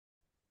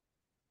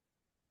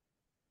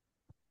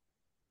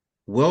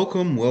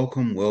Welcome,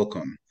 welcome,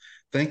 welcome.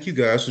 Thank you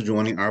guys for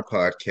joining our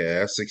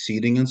podcast,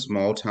 Succeeding in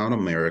Small Town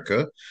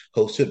America,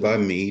 hosted by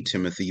me,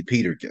 Timothy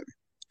Peterkin.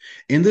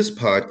 In this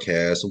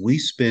podcast, we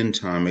spend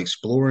time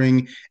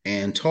exploring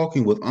and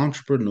talking with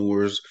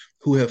entrepreneurs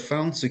who have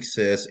found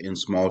success in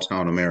small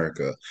town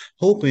America,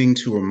 hoping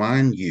to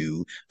remind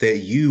you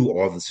that you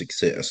are the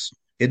success.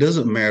 It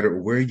doesn't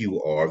matter where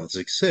you are, the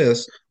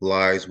success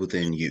lies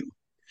within you.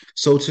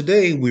 So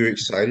today we're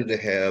excited to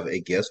have a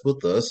guest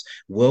with us.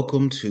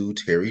 Welcome to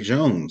Terry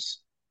Jones.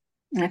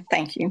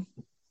 Thank you.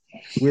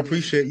 We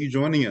appreciate you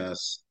joining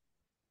us.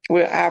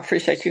 Well, I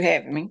appreciate you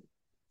having me.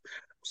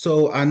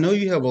 So I know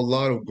you have a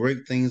lot of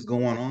great things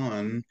going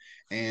on,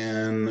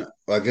 and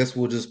I guess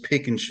we'll just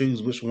pick and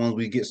choose which ones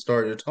we get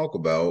started to talk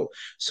about.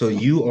 So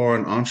you are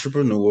an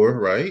entrepreneur,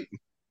 right?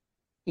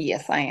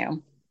 Yes, I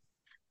am.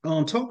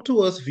 Talk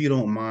to us, if you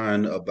don't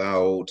mind,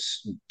 about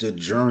the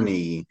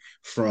journey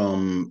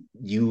from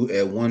you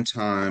at one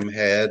time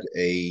had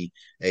a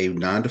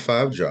 9 to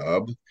 5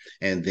 job,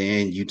 and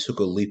then you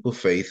took a leap of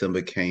faith and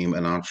became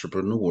an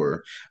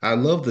entrepreneur. I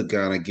love to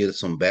kind of get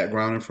some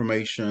background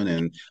information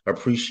and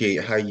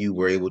appreciate how you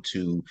were able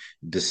to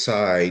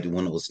decide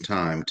when it was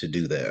time to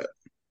do that.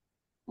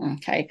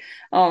 Okay.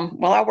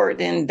 Well, I worked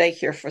in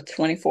daycare for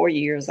 24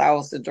 years. I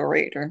was the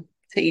director,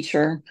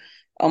 teacher,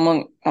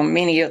 among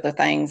many other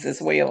things as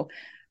well.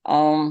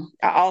 I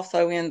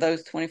also, in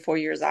those 24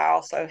 years, I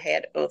also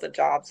had other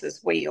jobs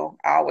as well.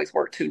 I always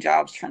worked two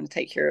jobs trying to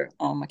take care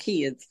of my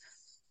kids.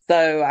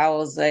 So I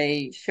was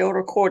a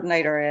shelter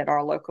coordinator at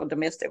our local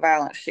domestic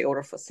violence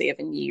shelter for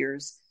 7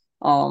 years.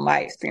 I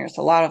experienced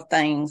a lot of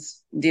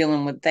things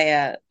dealing with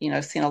that,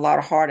 seeing a lot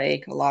of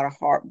heartache, a lot of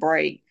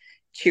heartbreak,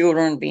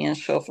 children being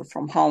shuffled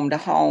from home to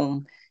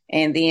home,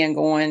 and then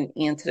going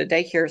into the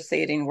daycare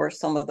setting where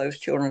some of those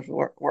children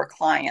were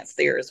clients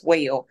there as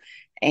well.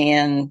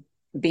 And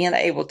being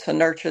able to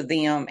nurture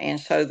them and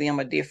show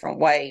them a different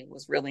way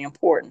was really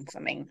important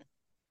for me.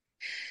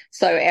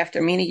 So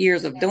after many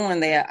years of doing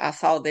that, I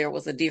saw there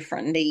was a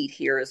different need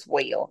here as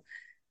well.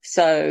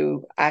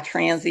 So I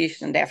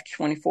transitioned after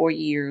 24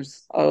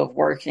 years of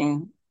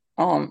working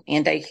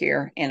in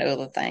daycare and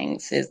other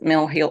things, as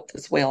mental health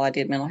as well. I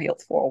did mental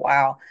health for a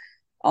while.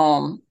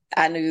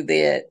 I knew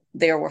that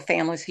there were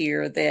families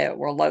here that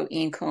were low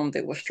income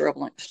that were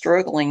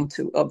struggling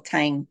to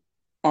obtain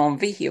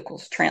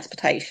vehicles,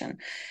 transportation.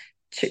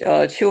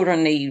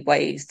 Children need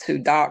ways to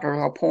doctor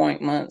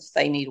appointments.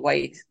 They need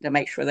ways to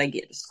make sure they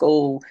get to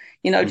school,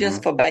 just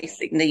Hmm. for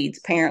basic needs.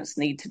 Parents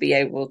need to be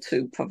able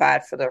to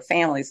provide for their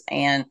families.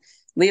 And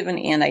living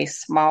in a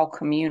small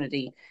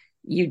community,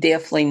 you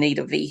definitely need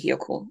a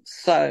vehicle.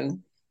 So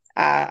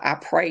I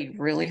prayed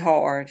really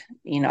hard.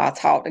 I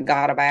talked to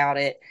God about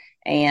it.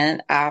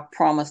 And I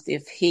promised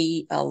if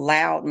He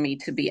allowed me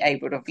to be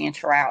able to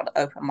venture out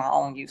to open my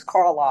own used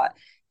car lot,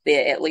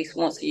 that at least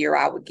once a year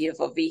I would give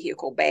a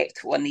vehicle back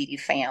to a needy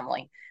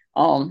family.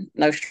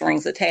 No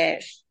strings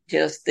attached,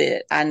 just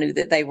that I knew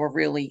that they were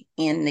really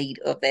in need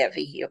of that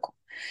vehicle.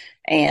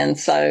 And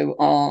so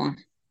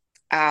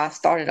I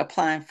started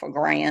applying for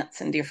grants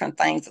and different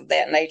things of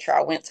that nature.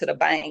 I went to the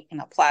bank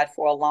and applied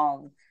for a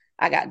loan.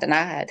 I got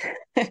denied.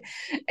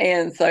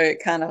 And so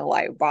it kind of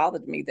like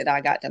bothered me that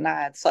I got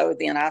denied. So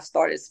then I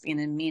started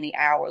spending many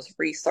hours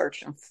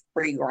researching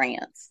free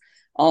grants,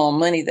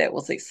 money that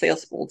was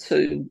accessible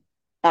to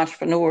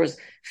entrepreneurs,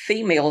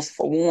 females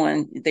for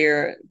one.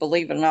 There,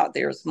 believe it or not,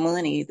 there's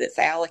money that's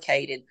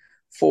allocated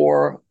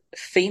for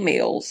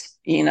females,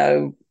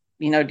 different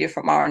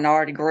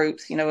minority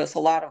groups. It's a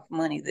lot of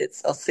money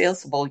that's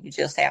accessible. You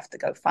just have to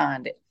go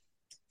find it.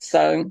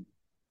 So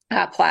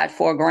I applied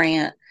for a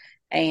grant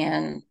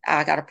and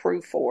I got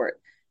approved for it.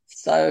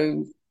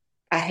 So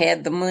I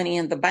had the money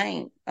in the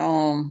bank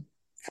for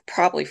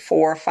probably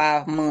 4 or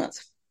 5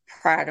 months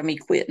prior to me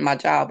quitting my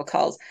job,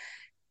 because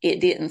it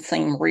didn't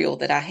seem real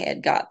that I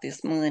had got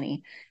this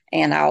money,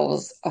 and I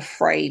was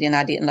afraid and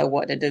I didn't know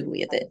what to do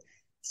with it.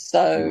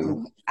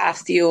 So I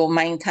still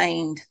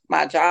maintained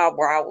my job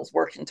where I was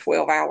working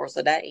 12 hours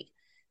a day,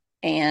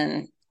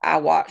 and I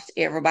watched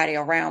everybody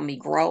around me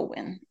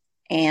growing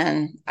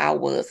and I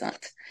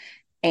wasn't.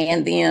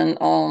 And then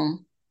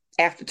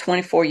after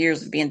 24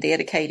 years of being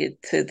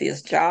dedicated to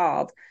this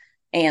job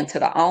and to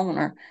the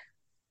owner,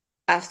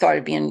 I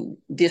started being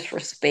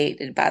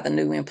disrespected by the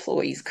new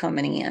employees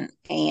coming in,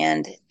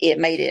 and it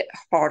made it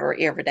harder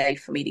every day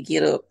for me to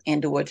get up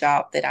and do a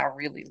job that I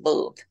really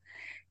loved.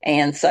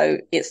 And so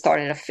it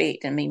started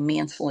affecting me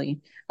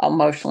mentally,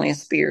 emotionally, and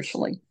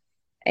spiritually.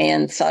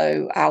 And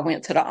so I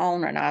went to the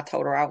owner and I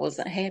told her I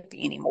wasn't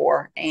happy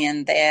anymore,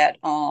 and that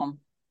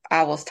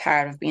I was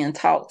tired of being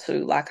talked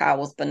to like I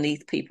was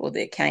beneath people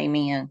that came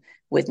in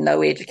with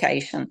no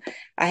education.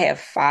 I have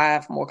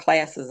 5 more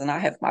classes and I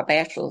have my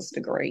bachelor's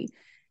degree.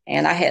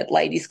 And I had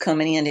ladies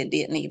coming in that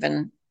didn't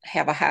even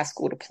have a high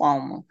school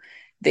diploma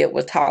that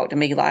would talk to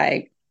me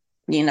like,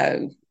 you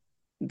know,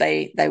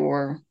 they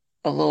were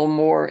a little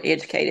more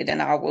educated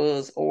than I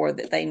was, or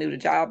that they knew the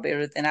job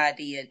better than I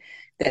did,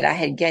 that I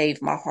had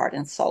gave my heart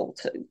and soul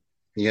to.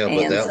 Yeah,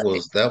 but And so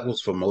that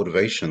was for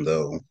motivation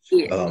though.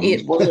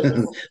 it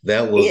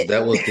was it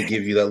That was to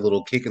give you that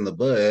little kick in the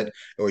butt,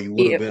 or you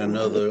would have it been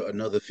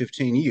another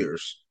 15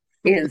 years.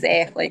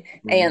 exactly.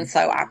 And Hmm.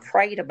 so I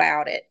prayed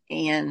about it,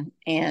 and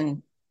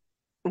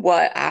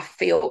what I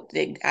felt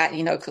that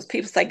because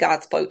people say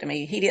God spoke to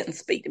me. He didn't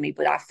speak to me,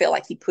 but I felt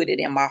like He put it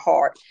in my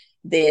heart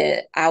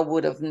that I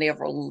would have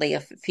never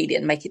left if He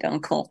didn't make it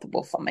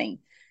uncomfortable for me.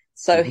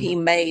 So Hmm. He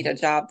made a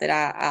job that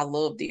I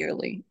love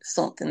dearly,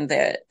 something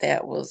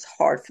that was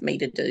hard for me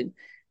to do.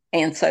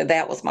 And so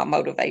that was my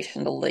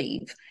motivation to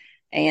leave.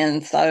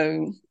 And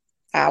so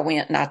I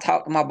went and I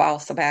talked to my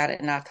boss about it,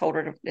 and I told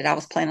her that I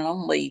was planning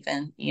on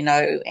leaving,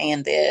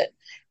 and that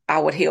I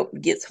would help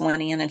get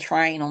someone in and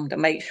train them to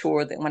make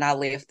sure that when I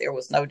left, there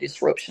was no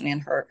disruption in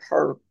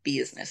her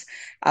business.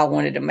 I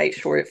wanted to make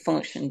sure it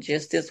functioned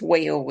just as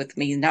well with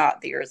me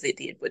not there as it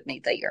did with me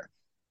there.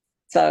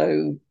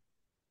 So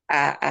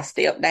I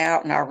stepped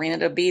out and I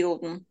rented a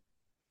building,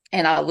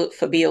 and I looked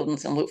for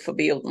buildings and looked for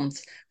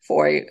buildings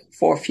for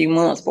a few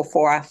months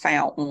before I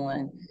found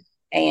one.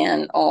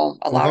 And a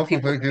Well, lot of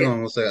people. hang on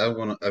one second. I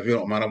want to, if you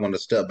don't mind, I want to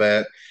step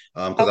back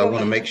Oh, because I go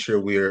want to ahead. make sure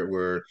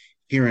we're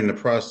hearing the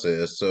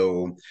process.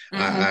 So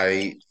Mm-hmm.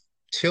 I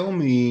tell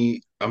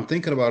me, I'm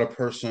thinking about a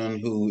person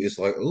who is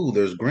like, oh,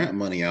 there's grant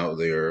money out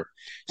there.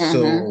 Mm-hmm.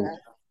 So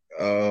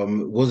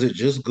was it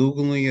just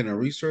Googling it and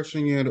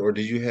researching it, or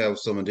did you have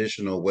some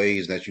additional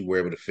ways that you were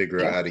able to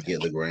figure out Yeah. how to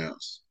get the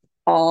grants?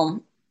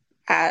 Um,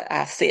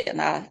 I sit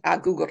and I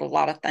Googled a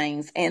lot of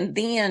things. And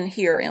then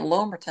here in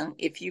Lumberton,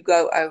 if you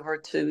go over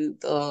to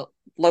the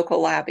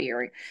local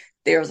library,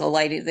 there's a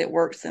lady that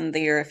works in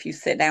there. If you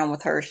sit down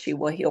with her, she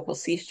will help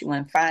assist you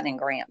in finding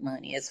grant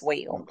money as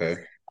well. Okay.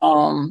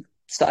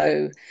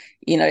 So,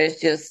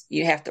 it's just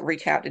you have to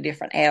reach out to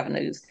different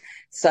avenues.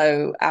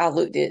 So I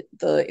looked at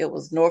it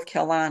was North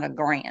Carolina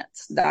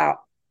Grants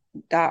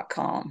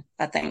 .com.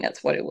 I think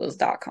that's what it was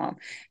 .com.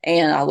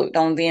 And I looked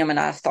on them and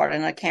I started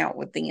an account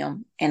with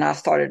them and I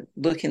started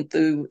looking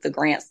through the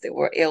grants that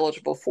were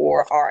eligible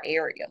for our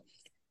area.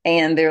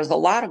 And there's a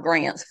lot of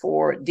grants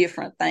for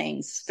different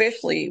things,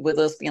 especially with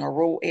us being a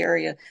rural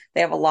area.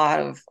 They have a lot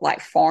of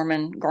like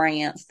farming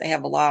grants. They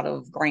have a lot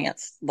of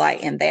grants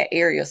like in that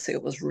area. So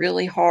it was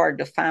really hard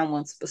to find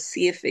one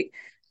specific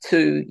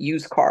to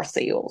used car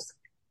sales.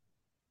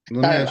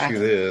 Let me So ask you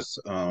this,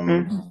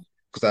 Mhm.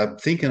 because I'm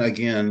thinking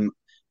again,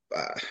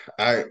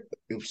 I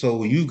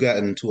so you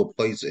gotten to a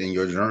place in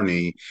your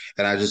journey,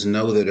 and I just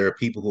know that there are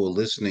people who are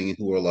listening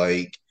who are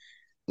like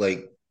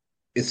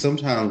it's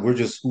sometimes we're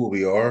just who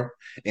we are,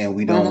 and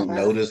we don't Mhm.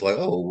 notice like,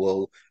 oh,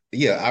 well,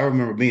 yeah, I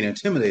remember being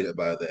intimidated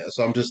by that.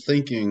 So I'm just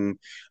thinking,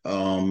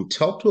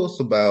 talk to us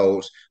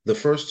about the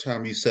first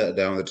time you sat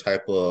down to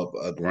type up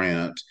a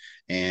grant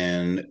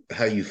and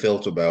how you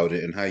felt about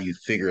it and how you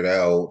figured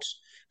out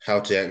how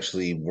to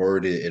actually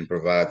word it and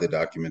provide the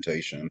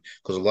documentation.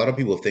 Because a lot of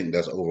people think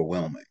that's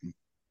overwhelming.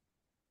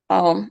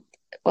 Um,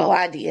 well,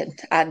 I did.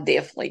 I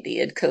definitely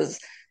did because,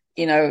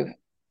 you know,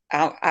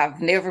 I've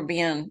never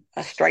been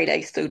a straight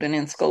A student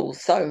in school.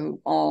 So,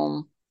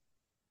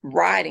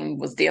 writing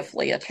was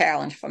definitely a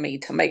challenge for me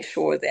to make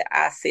sure that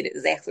I said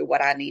exactly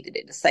what I needed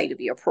it to say to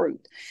be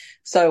approved.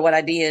 So, what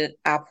I did,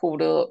 I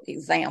pulled up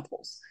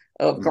examples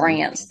of Hmm.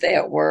 grants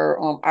that were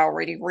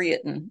already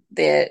written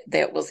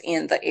that was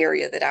in the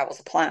area that I was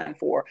applying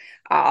for.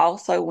 I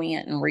also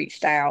went and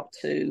reached out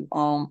to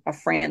a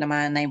friend of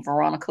mine named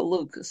Veronica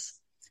Lucas.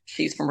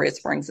 She's from Red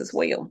Springs as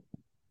well.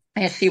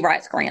 And she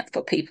writes grants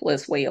for people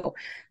as well.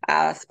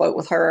 I spoke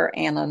with her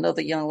and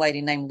another young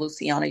lady named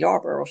Luciana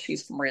Yarborough.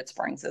 She's from Red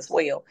Springs as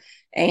well.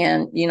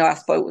 And, I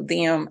spoke with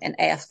them and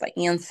asked for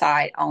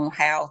insight on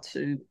how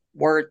to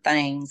word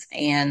things.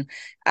 And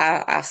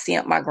I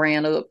sent my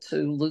grant up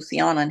to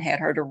Luciana and had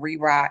her to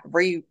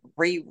reread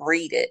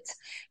it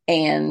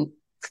and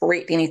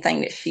correct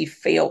anything that she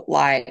felt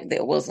like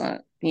that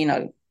wasn't,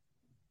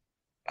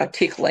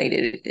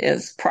 articulated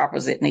as proper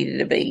as it needed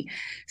to be.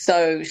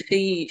 So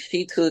she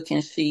took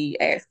and she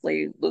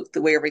actually looked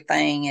through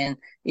everything, and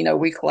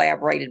we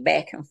collaborated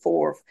back and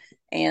forth.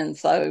 And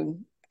so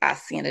I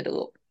sent it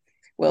up.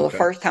 Well, the Okay.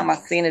 first time I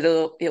sent it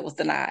up, it was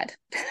denied.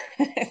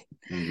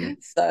 Hmm.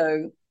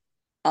 So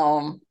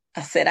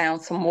I sat down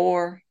some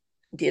more,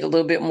 did a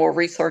little bit more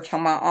research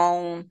on my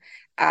own.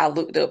 I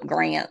looked up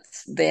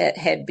grants that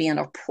had been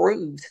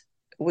approved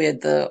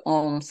with the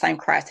same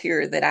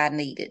criteria that I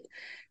needed.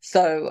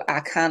 So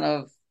I kind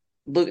of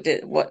looked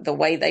at what the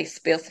way they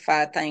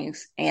specified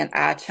things and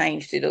I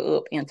changed it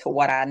up into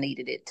what I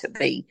needed it to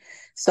be.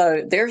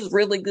 So there's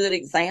really good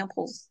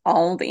examples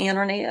on the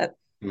internet.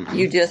 Hmm.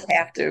 You just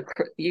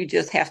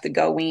have to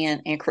go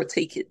in and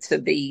critique it to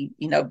be,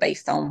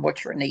 based on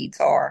what your needs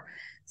are.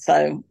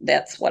 So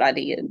that's what I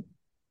did.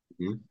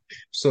 Hmm.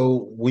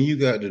 So when you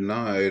got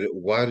denied,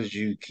 why did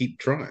you keep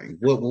trying?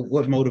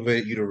 What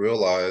motivated you to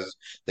realize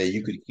that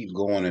you could keep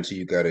going until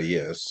you got a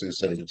yes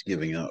instead of just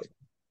giving up?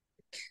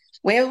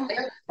 Well,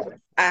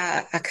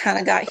 I kind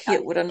of got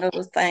hit with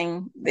another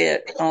thing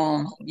that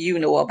you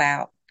know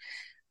about.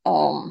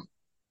 Um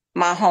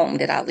my home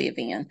that I live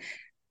in.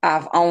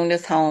 I've owned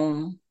this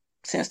home.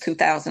 since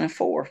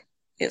 2004.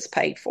 It's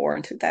paid for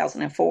in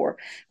 2004.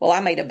 Well,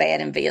 I made a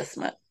bad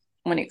investment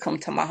when it come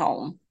to my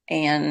home,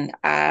 and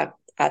I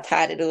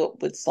tied it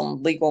up with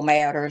some legal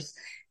matters,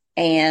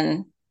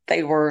 and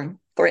they were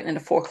threatening to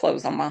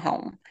foreclose on my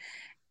home.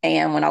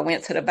 And when I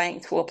went to the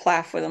bank to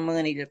apply for the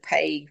money to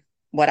pay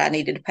what I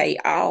needed to pay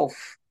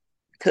off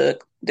to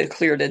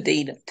clear the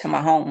deed to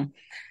my home,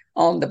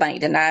 the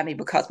bank denied me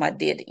because my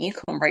debt to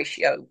income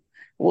ratio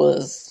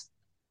was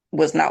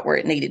not where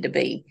it needed to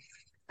be.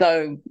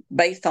 So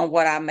based on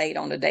what I made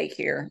on the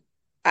daycare,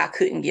 I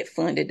couldn't get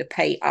funded to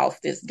pay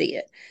off this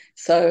debt.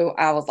 So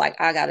I was like,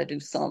 I got to do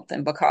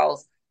something,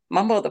 because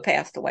my mother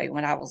passed away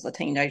when I was a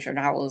teenager and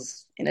I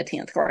was in the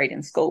 10th grade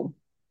in school.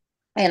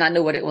 And I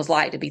knew what it was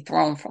like to be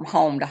thrown from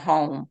home to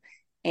home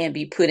and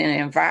be put in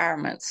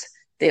environments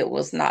that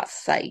was not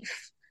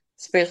safe,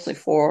 especially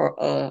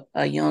for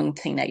a young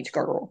teenage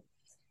girl.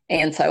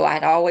 And so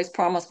I'd always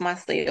promised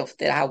myself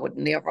that I would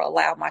never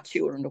allow my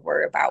children to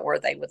worry about where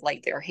they would lay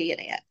their head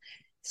at.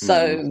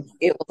 Mm-hmm. So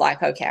it was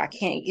like, okay, I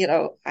can't get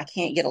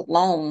a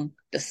loan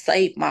to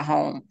save my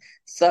home.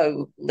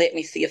 So let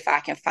me see if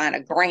I can find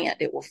a grant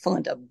that will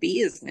fund a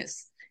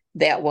business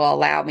that will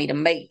allow me to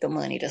make the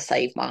money to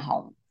save my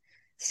home.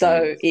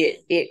 So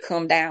it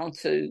come down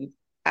to,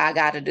 I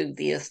got to do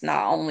this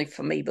not only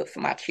for me but for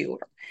my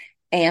children.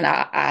 And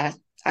I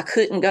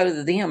couldn't go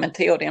to them and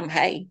tell them,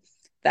 hey,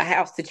 the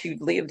house that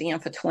you've lived in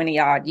for 20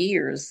 odd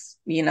years,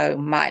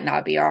 might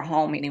not be our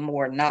home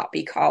anymore, not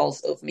because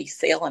of me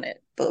selling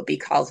it, but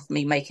because of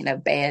me making a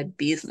bad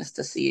business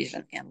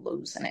decision and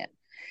losing it.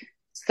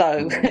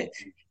 So Mm-hmm.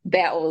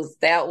 that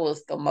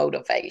was the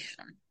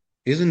motivation.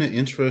 Isn't it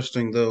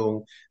interesting,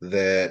 though,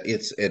 that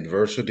it's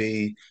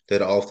adversity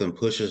that often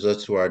pushes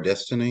us to our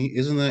destiny?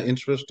 Isn't that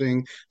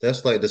interesting?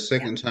 That's like the Yeah,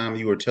 second time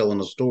you were telling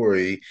a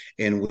story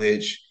in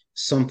which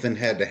something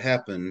had to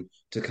happen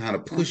to kind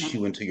of push hmm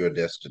you into your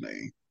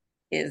destiny.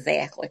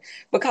 exactly.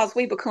 Because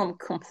we become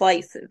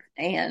complacent,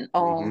 and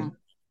Hmm.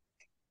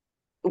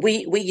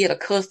 we get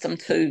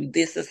accustomed to,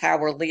 this is how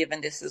we're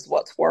living, this is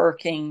what's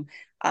working.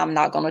 I'm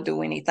not going to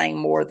do anything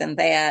more than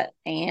that.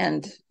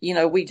 And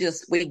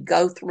we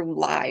go through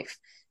life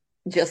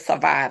just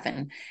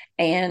surviving.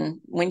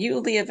 And when you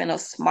live in a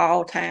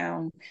small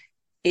town,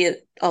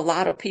 a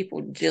lot of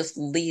people just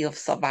live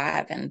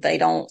surviving. They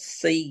don't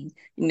see,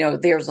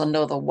 there's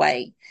another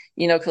way.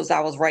 Because I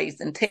was raised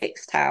in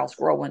textiles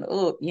growing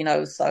up,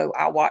 so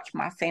I watch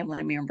my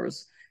family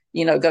members,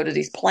 go to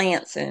these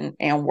plants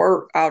and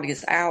work all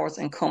these hours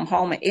and come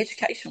home. And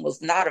education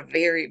was not a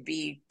very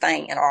big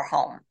thing in our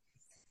home.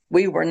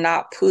 We were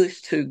not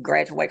pushed to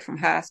graduate from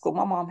high school.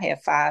 My mom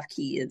had 5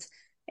 kids,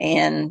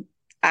 and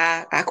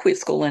I quit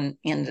school in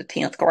the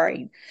 10th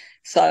grade.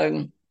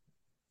 So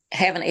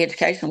having an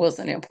education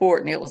wasn't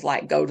important. It was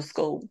like, go to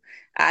school.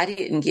 I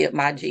didn't get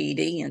my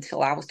GED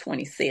until I was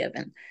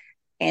 27.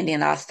 And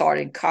then I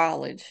started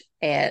college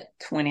at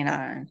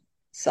 29.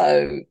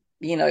 So,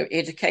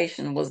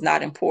 education was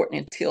not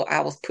important until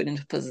I was put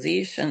into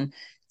position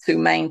to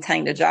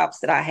maintain the jobs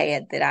that I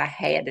had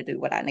to do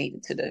what I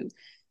needed to do.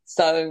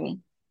 So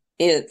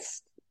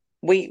it's,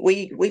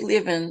 we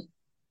live in,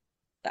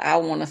 I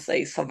want to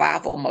say,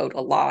 survival mode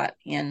a lot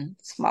in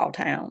small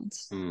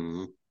towns.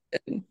 Hmm.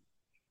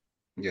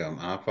 Yeah,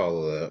 I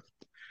follow that.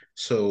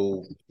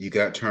 So you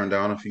got turned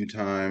down a few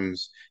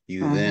times.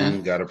 You Mm-hmm.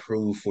 then got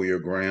approved for your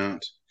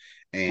grant,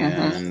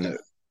 Mm-hmm.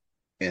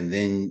 and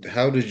then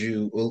how did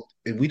you? Well,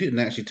 we didn't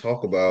actually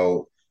talk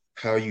about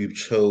how you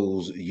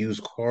chose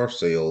used car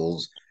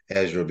sales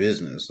as your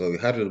business. So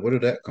where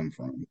did that come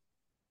from?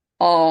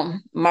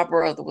 My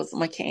brother was a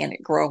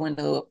mechanic growing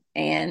up,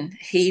 and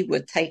he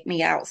would take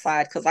me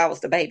outside because I was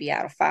the baby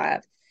out of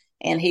 5.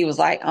 And he was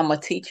like, I'm gonna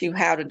teach you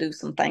how to do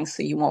some things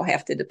so you won't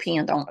have to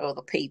depend on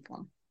other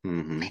people.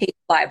 Hmm. He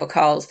like,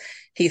 because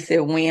he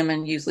said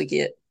women usually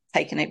get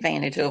taken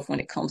advantage of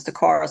when it comes to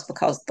cars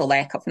because of the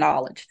lack of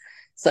knowledge.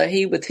 So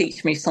he would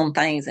teach me some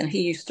things, and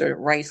he used to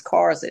race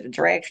cars at a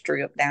drag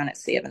strip down at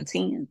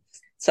 710.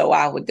 So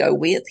I would go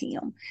with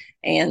him.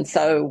 And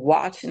so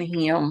watching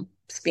him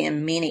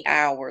spend many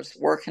hours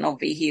working on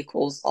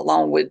vehicles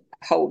along with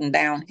holding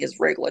down his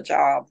regular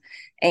job,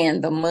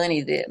 and the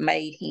money that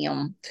made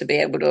him to be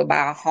able to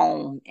buy a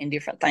home and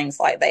different things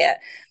like that,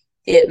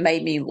 it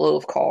made me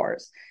love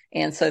cars.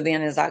 And so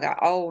then as I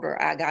got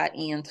older, I got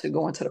into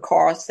going to the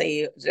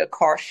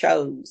car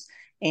shows.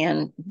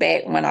 And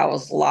back when I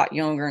was a lot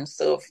younger and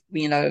stuff,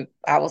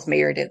 I was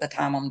married at the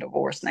time. I'm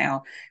divorced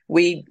now.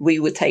 We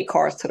would take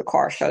cars to the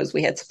car shows.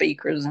 We had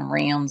speakers and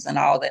rims and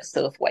all that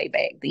stuff way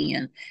back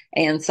then.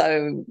 And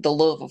so the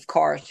love of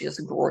cars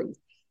just grew.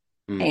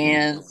 Hmm.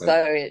 And Okay.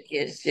 so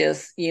it's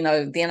just,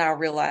 then I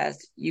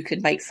realized you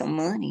could make some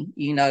money,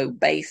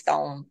 based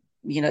on,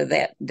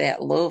 that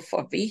love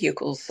for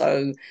vehicles.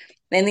 So,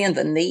 and then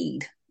the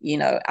need,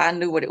 I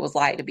knew what it was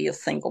like to be a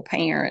single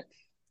parent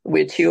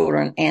with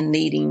children and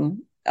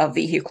needing a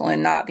vehicle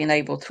and not being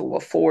able to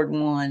afford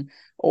one,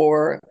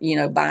 or,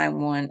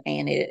 buying one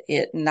and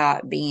it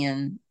not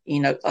being,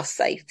 a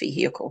safe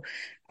vehicle.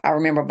 I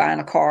remember buying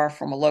a car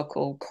from a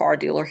local car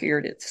dealer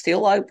here that's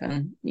still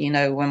open,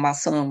 when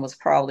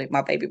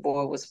my baby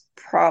boy was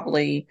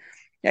probably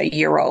a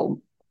year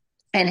old,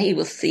 and he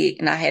was sick,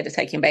 and I had to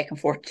take him back and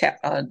forth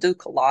to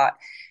Duke a lot.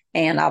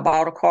 And I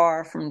bought a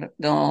car from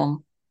the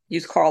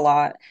used car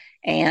lot,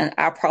 and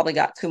I probably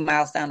got 2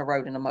 miles down the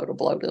road and the motor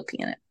blowed up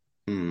in it.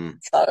 Mm,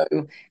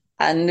 So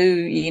I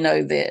knew,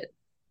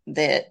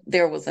 that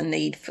there was a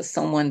need for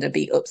someone to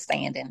be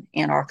upstanding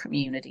in our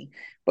community,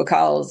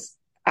 because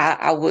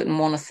I wouldn't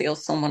want to sell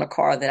someone a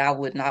car that I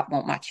would not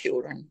want my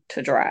children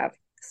to drive.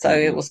 So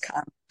it mhm. was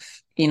kind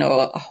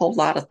of, a whole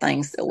lot of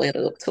things that led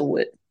up to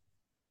it.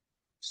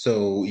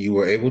 So you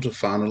were able to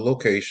find a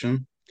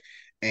location,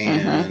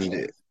 Mm-hmm.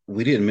 and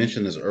we didn't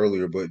mention this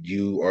earlier, but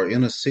you are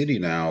in a city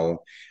now,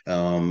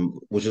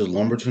 which is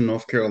Lumberton,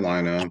 North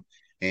Carolina.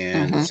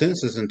 And the Mm-hmm.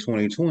 census in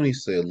 2020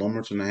 said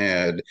Lumberton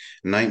had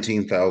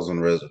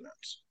 19,000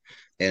 residents.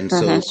 And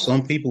so Mm-hmm.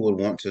 some people would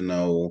want to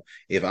know,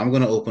 if I'm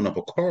going to open up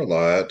a car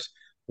lot,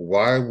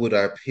 why would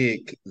I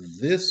pick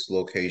this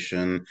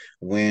location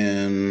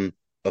when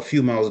a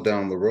few miles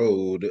down the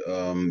road,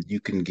 you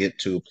can get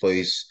to a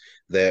place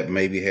that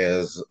maybe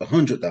has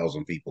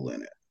 100,000 people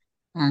in it?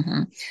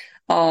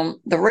 Mm-hmm.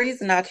 The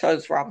reason I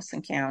chose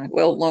Robeson County,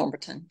 well,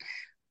 Lumberton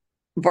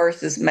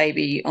versus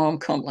maybe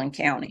Cumberland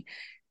County,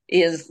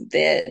 is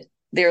that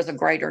there's a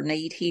greater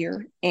need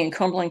here. In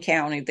Cumberland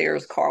County,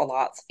 there's car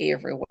lots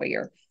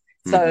everywhere.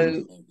 Hmm.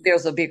 So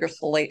there's a bigger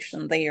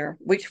selection there,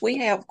 which we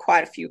have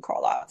quite a few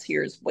car lots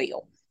here as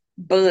well.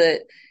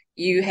 But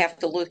you have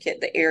to look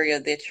at the area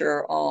that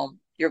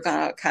you're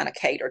gonna kind of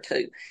cater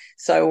to.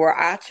 So where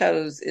I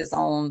chose is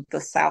on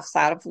the south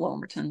side of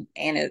Lumberton,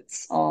 and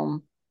it's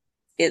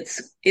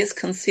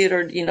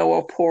considered,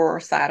 a poorer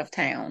side of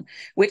town,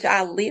 which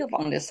I live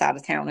on this side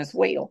of town as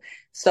well.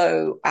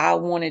 So I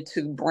wanted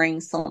to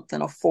bring something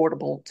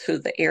affordable to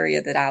the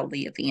area that I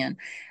live in.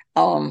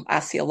 I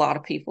see a lot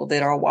of people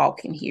that are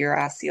walking here.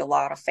 I see a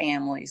lot of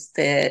families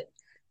that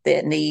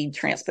need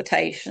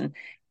transportation,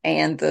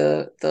 and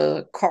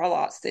the car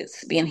lots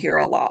that's been here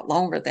a lot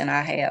longer than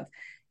I have.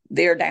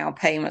 Their down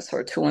payments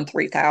are $2,000 and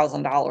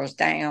 $3,000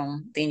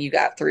 down. Then you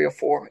got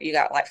you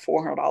got like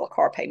 $400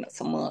 car payments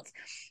a month.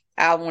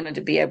 I wanted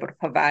to be able to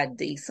provide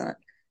decent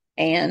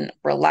and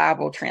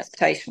reliable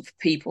transportation for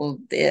people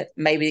that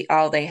maybe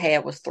all they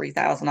had was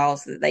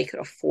 $3,000 that they could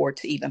afford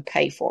to even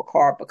pay for a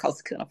car because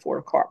they couldn't afford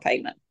a car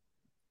payment.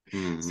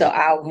 So Hmm.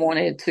 I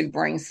wanted to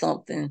bring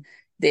something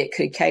that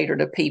could cater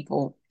to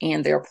people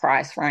in their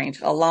price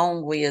range,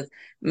 along with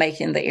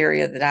making the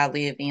area that I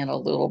live in a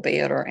little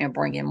better and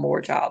bringing more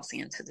jobs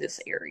into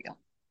this area.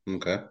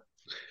 Okay,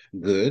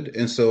 good.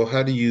 And so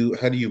how do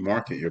you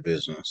market your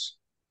business?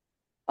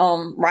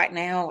 Right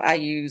now, I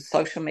use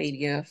social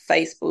media,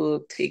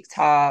 Facebook,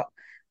 TikTok,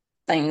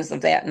 things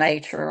of that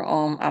nature.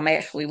 I'm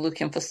actually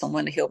looking for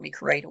someone to help me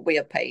create a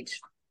web page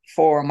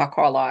for my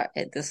car lot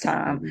at this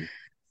time. Hmm.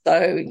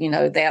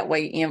 So, that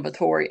way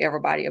inventory,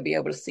 everybody will be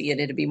able to see it.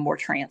 It'll be more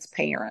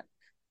transparent,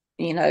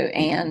 Hmm.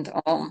 and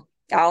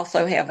I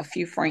also have a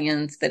few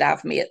friends that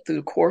I've met through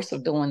the course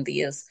of doing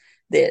this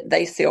that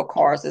they sell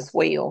cars as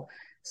well.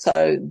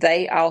 So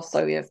they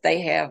also, if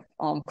they have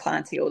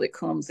clientele that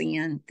comes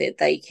in that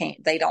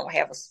they don't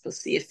have a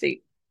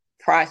specific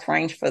price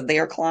range for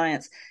their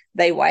clients,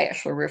 they will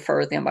actually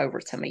refer them over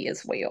to me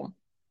as well.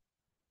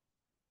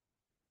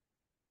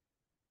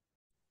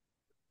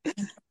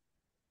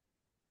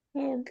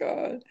 Oh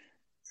God.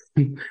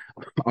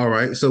 All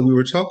right. So we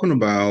were talking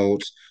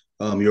about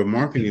your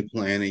marketing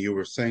plan, and you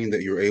were saying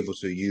that you're able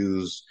to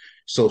use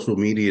social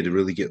media to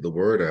really get the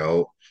word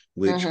out,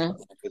 which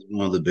Mm-hmm. is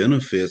one of the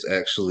benefits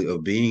actually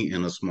of being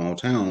in a small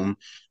town,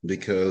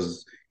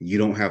 because you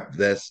don't have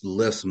that's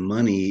less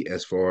money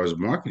as far as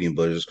marketing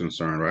budget is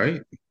concerned,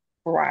 right?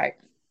 Right.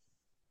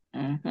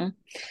 Mm-hmm.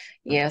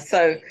 Yeah,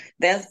 so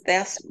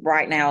that's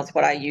right now is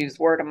what I use,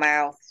 word of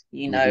mouth,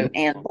 Hmm.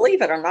 and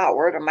believe it or not,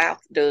 word of mouth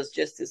does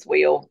just as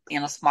well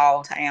in a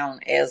small town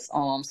as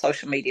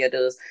social media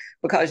does,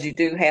 because you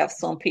do have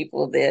some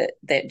people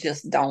that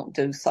just don't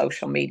do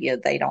social media.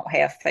 They don't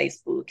have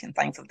Facebook and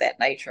things of that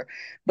nature,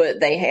 but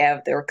they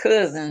have their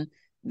cousin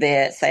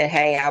that say,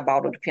 "Hey, I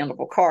bought a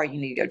dependable car. You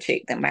need to go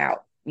check them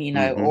out." Hmm.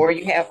 Or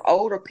you have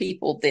older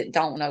people that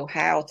don't know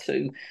how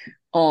to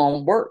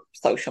work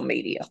social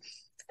media.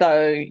 So,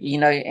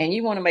 and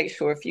you want to make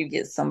sure if you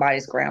get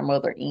somebody's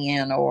grandmother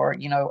in, or,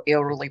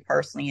 elderly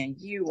person in,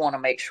 you want to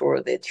make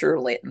sure that you're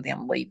letting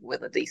them leave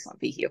with a decent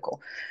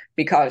vehicle,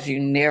 because you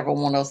never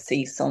want to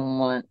see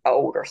someone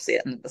older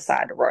sitting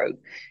beside the road.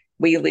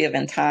 We live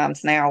in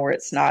times now where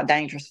it's not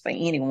dangerous for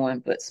anyone,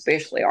 but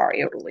especially our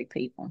elderly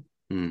people.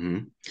 Hmm.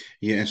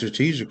 Yeah, and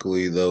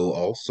strategically, though,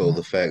 also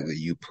the fact that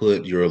you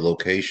put your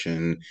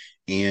location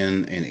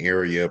in an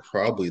area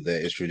probably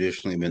that has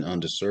traditionally been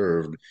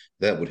underserved,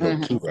 that would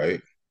help too, Hmm.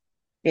 right?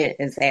 Yeah,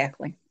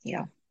 exactly.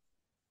 Yeah.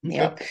 Okay.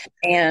 Yep.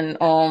 And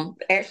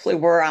actually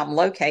where I'm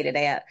located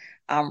at,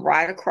 I'm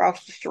right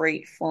across the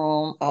street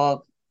from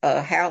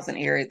a housing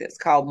area that's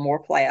called Moore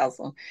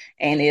Plaza,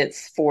 and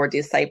it's for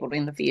disabled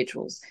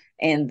individuals.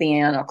 And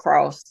then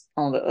across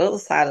on the other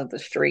side of the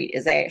street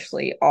is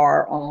actually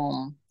our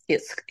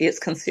it's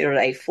considered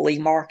a flea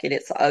market.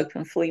 It's an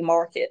open flea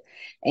market.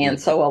 And Mhm.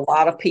 so a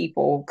lot of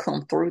people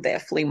come through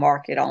that flea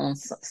market on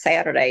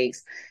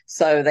Saturdays.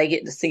 So they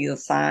get to see the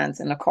signs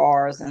in the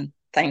cars and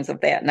things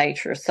of that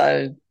nature.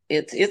 So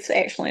it's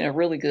actually in a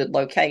really good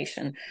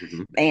location.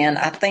 Mhm. And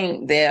I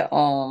think that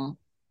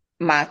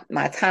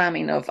my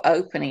timing of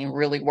opening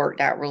really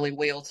worked out really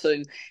well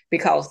too,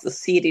 because the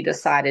city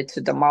decided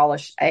to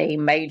demolish a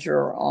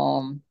major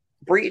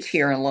bridge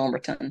here in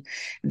Lumberton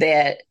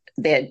that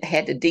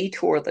had to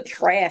detour the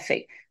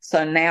traffic.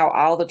 So now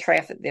all the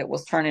traffic that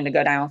was turning to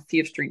go down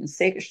Fifth Street and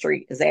Second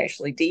Street is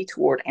actually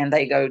detoured, and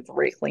they go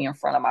directly in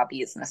front of my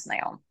business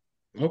now.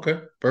 Okay,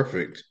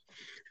 perfect.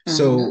 Mm-hmm.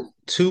 So,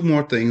 two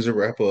more things to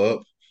wrap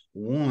up.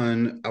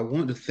 One, I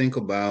want to think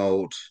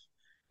about,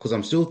 because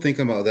I'm still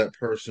thinking about that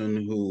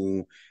person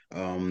who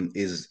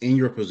is in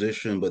your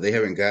position, but they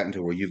haven't gotten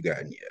to where you've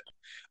gotten yet.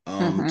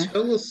 Mm-hmm.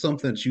 Tell us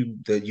something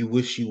that you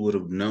wish you would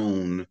have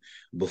known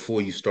before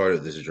you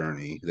started this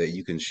journey that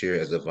you can share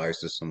as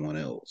advice to someone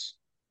else.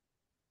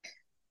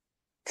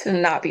 To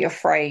not be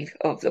afraid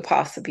of the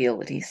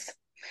possibilities.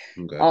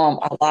 Okay.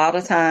 A lot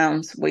of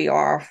times we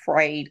are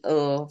afraid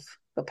of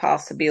the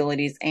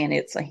possibilities, and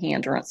it's a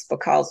hindrance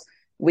because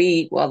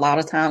a lot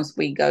of times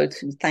we go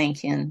to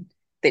thinking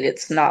that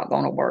it's not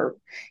going to work.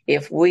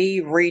 If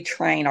we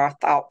retrain our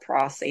thought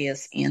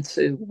process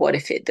into what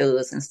if it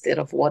does instead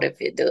of what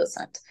if it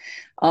doesn't,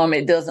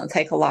 it doesn't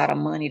take a lot of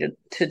money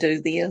to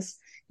do this.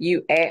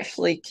 You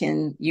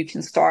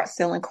can start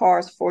selling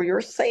cars for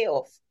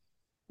yourself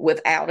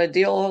without a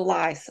dealer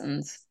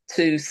license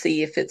to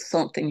see if it's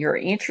something you're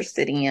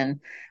interested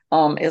in.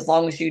 As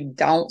long as you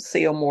don't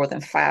sell more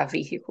than 5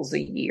 vehicles a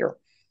year,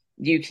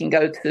 you can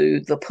go to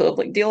the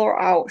public dealer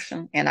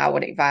auction. And I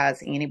would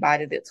advise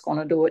anybody that's going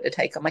to do it to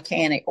take a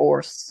mechanic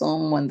or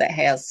someone that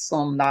has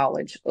some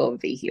knowledge of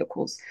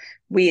vehicles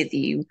with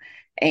you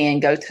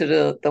and go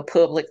to the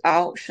public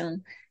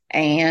auction.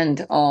 And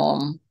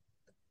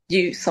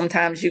you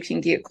sometimes you can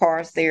get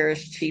cars there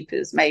as cheap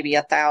as maybe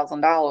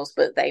 $1,000,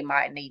 but they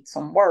might need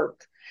some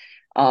work.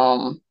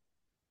 Um,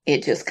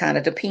 it just kind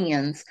of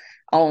depends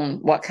on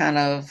what kind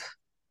of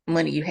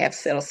money you have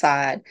set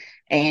aside.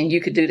 And you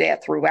could do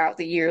that throughout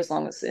the year as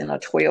long as in a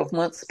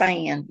 12-month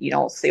span, you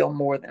don't sell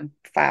more than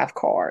 5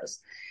 cars.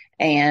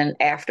 And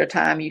after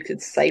time, you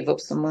could save up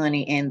some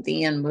money and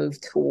then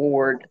move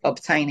toward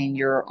obtaining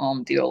your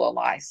dealer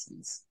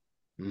license.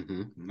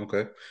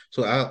 Okay.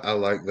 So I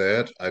like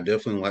that. I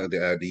definitely like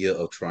the idea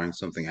of trying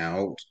something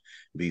out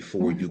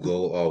before you Mhm.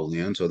 go all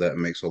in. So that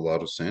makes a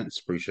lot of sense.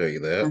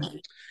 Appreciate that. Mhm.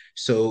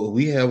 So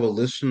we have a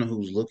listener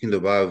who's looking to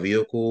buy a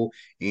vehicle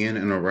in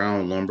and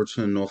around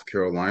Lumberton, North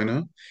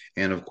Carolina.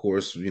 And of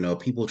course,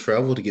 people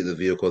travel to get the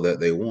vehicle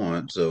that they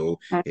want. So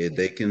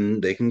they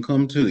can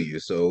come to you.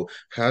 So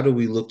how do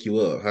we look you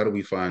up? How do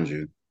we find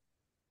you?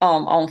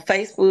 On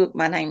Facebook,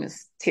 my name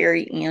is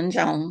Terry N.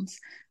 Jones.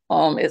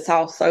 It's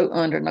also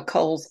under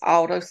Nicole's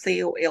Auto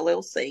Sale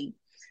LLC.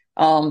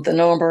 The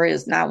number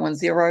is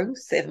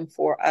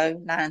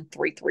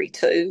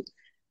 910-740-9332.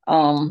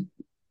 Um,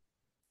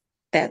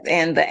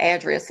 and the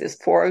address is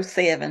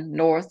 407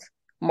 North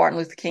Martin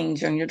Luther King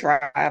Jr.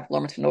 Drive,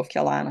 Lumberton, North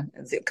Carolina.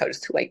 And zip code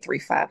is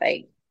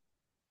 28358.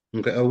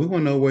 Okay. Oh, we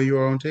want to know where you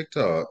are on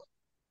TikTok.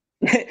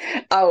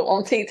 Oh,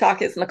 on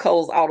TikTok, it's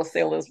Nicole's Auto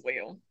Sale as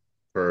well.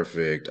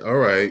 Perfect. All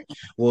right.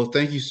 Well,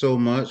 thank you so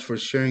much for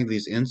sharing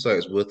these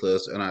insights with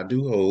us. And I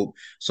do hope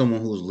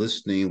someone who's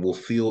listening will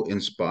feel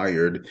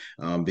inspired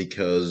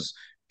because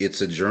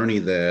it's a journey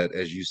that,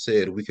 as you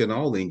said, we can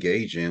all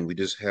engage in. We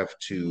just have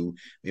to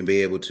and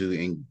be able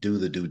to do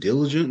the due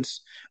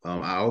diligence.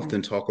 I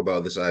often talk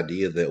about this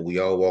idea that we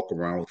all walk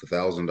around with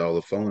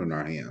 $1,000 phone in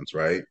our hands,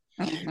 right?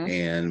 Mm-hmm.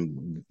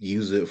 And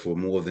use it for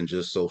more than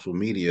just social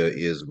media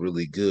is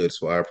really good.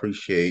 So I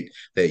appreciate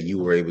that you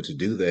were able to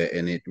do that,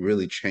 and it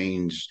really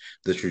changed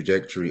the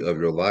trajectory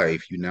of your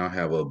life. You now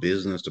have a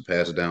business to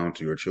pass down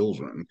to your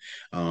children.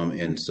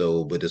 And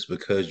so, but it's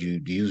because you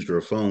used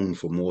your phone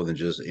for more than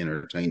just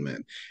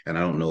entertainment. And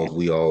I don't know if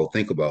we all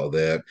think about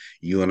that.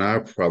 You and I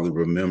probably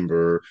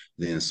remember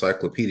the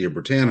Encyclopedia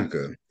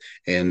Britannica.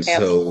 And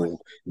Absolutely. so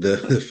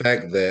the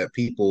fact that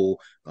people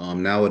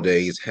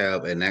nowadays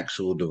have an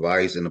actual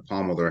device in the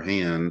palm of their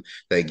hand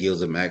that gives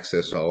them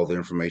access to all the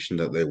information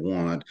that they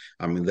want.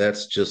 I mean,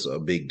 that's just a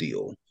big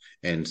deal.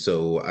 And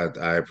so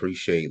I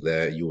appreciate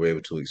that you were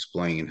able to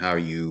explain how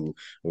you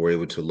were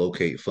able to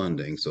locate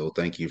funding. So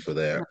thank you for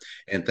that.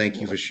 And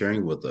thank you for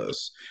sharing with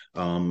us.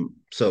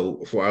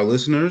 So for our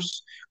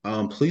listeners,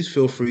 please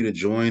feel free to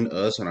join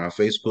us in our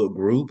Facebook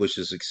group, which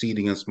is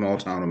Succeeding in Small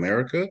Town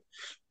America.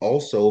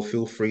 Also,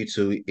 feel free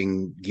to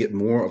get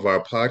more of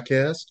our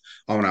podcast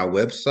on our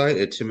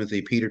website at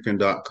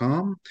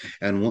timothypeterkin.com.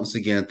 And once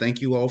again, thank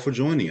you all for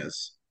joining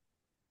us.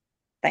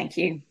 Thank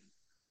you.